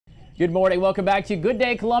Good morning. Welcome back to Good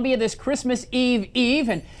Day Columbia this Christmas Eve.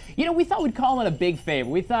 And, we thought we'd call in a big favor.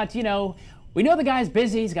 We thought, we know the guy's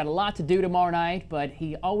busy. He's got a lot to do tomorrow night, but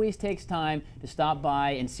he always takes time to stop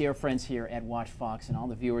by and see our friends here at WACH Fox and all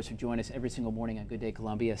the viewers who join us every single morning on Good Day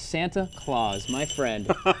Columbia. Santa Claus, my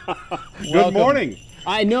friend. Good morning.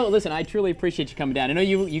 I know. Listen, I truly appreciate you coming down. I know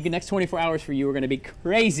you the next 24 hours for you are going to be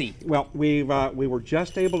crazy. Well, we were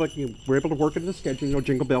just able to work into the schedule.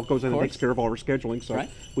 Jingle Bell goes in and takes care of all our scheduling, so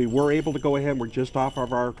we were able to go ahead. We're just off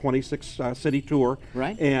of our 26 city tour,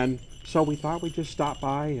 and so we thought we'd just stop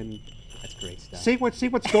by and. That's great stuff. See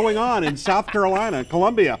what's going on in South Carolina,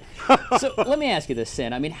 Columbia. So let me ask you this,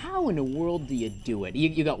 Sam. I mean, how in the world do you do it?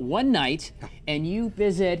 You got one night, and you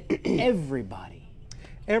visit everybody.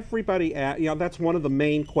 Everybody, that's one of the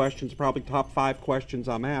main questions, probably top 5 questions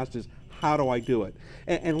I'm asked is, how do I do it?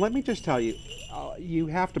 And let me just tell you, you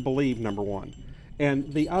have to believe, number one.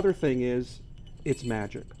 And the other thing is, it's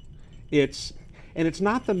magic. It's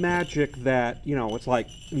not the magic that, it's like,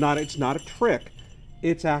 it's not a trick.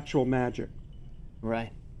 It's actual magic. Right.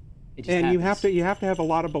 It just and happens. you have to have a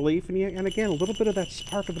lot of belief, and again, a little bit of that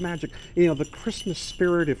spark of the magic, the Christmas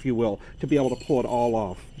spirit, if you will, to be able to pull it all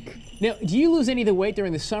off. Now, do you lose any of the weight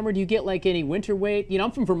during the summer? Do you get like any winter weight? I'm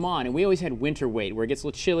from Vermont, and we always had winter weight, where it gets a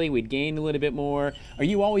little chilly, we'd gain a little bit more. Are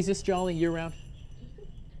you always this jolly year-round?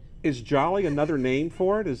 Is jolly another name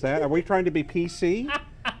for it? Is that? Are we trying to be PC?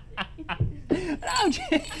 No,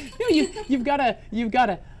 you've got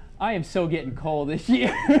to. I am so getting cold this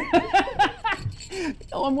year.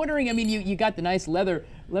 Oh, I'm wondering, you got the nice leather,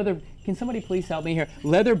 can somebody please help me here?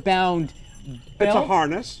 Leather-bound belt? It's a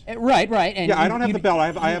harness. Right. And yeah, I don't have the belt.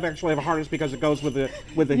 I actually have a harness because it goes with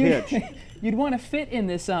the hitch. You'd want to fit in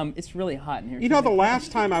this, it's really hot in here. The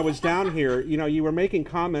last time I was down here, you were making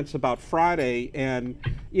comments about Friday and,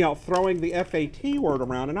 throwing the FAT word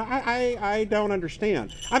around, and I don't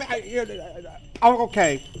understand.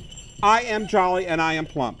 Okay, I am jolly and I am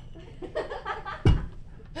plump.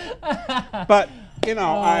 But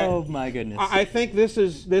oh my goodness! I think this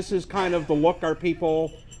is kind of the look our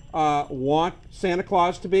people want Santa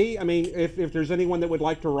Claus to be. I mean, if there's anyone that would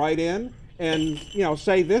like to write in and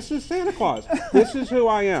say this is Santa Claus, this is who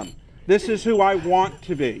I am, this is who I want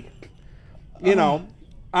to be.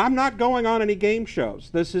 I'm not going on any game shows.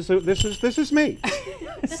 This is me.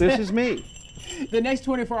 This is me. The next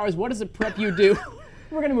 24 hours, what is the prep you do?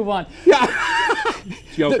 We're going to move on. Yeah.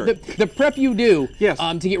 the prep you do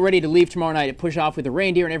to get ready to leave tomorrow night and push off with the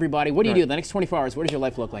reindeer and everybody. What do you do the next 24 hours? What does your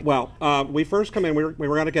life look like? Well, we first come in, we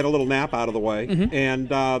were going to get a little nap out of the way, and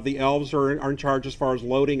the elves are in charge as far as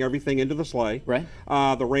loading everything into the sleigh. Right.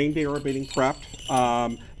 The reindeer are being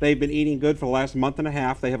prepped. They've been eating good for the last month and a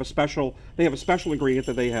half. They have a special ingredient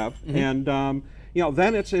that they have, and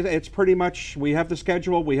then it's pretty much, we have the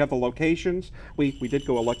schedule, we have the locations. We did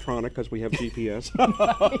go electronic because we have GPS.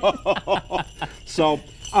 So,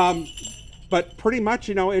 but pretty much,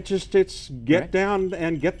 it's get down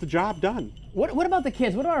and get the job done. What about the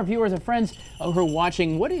kids? What about our viewers and friends who are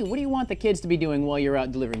watching? What do you want the kids to be doing while you're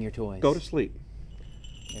out delivering your toys? Go to sleep.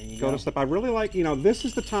 There you go to sleep. I really like, this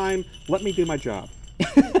is the time, let me do my job.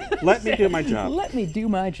 Let me do my job. Let me do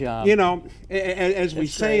my job. As we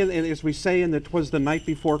say in that was the night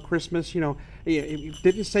before Christmas, it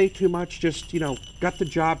didn't say too much, just, got the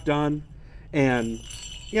job done and,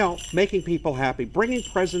 making people happy, bringing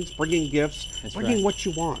presents, bringing gifts, bringing what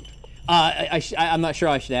you want. I'm not sure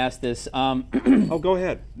I should ask this. Oh, go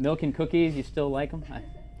ahead. Milk and cookies, you still like them?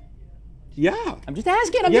 Yeah. I'm just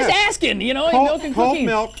asking. I'm just asking, milk and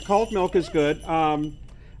cookies. Cold milk is good.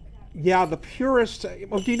 Yeah, the purest.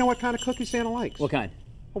 Well, do you know what kind of cookie Santa likes? What kind?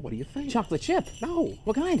 Well, what do you think? Chocolate chip. No.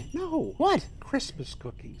 What kind? No. What? Christmas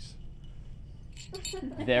cookies.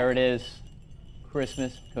 There it is.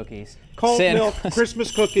 Christmas cookies. Cold milk,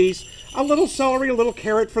 Christmas cookies. A little celery, a little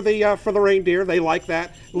carrot for the reindeer. They like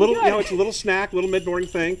that. A little, it's a little snack, little mid-morning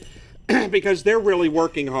thing, because they're really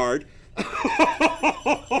working hard.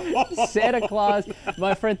 Santa Claus,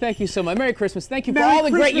 my friend, thank you so much. Merry Christmas. Thank you for all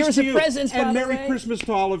the great years of presents. And Merry Christmas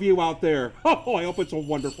to all of you out there. Oh, I hope it's a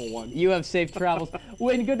wonderful one. You have safe travels.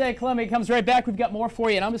 When Good Day Columbia comes right back, we've got more for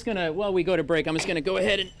you. And I'm just going to, while we go to break, I'm just going to go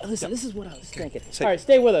ahead and listen. This is what I was thinking. All right,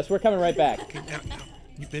 stay with us. We're coming right back. Okay, now,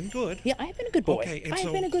 you've been good. Yeah, I've been a good boy. Okay,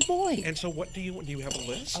 I've been a good boy. And so what do you have a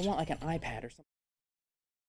list? I want like an iPad or something.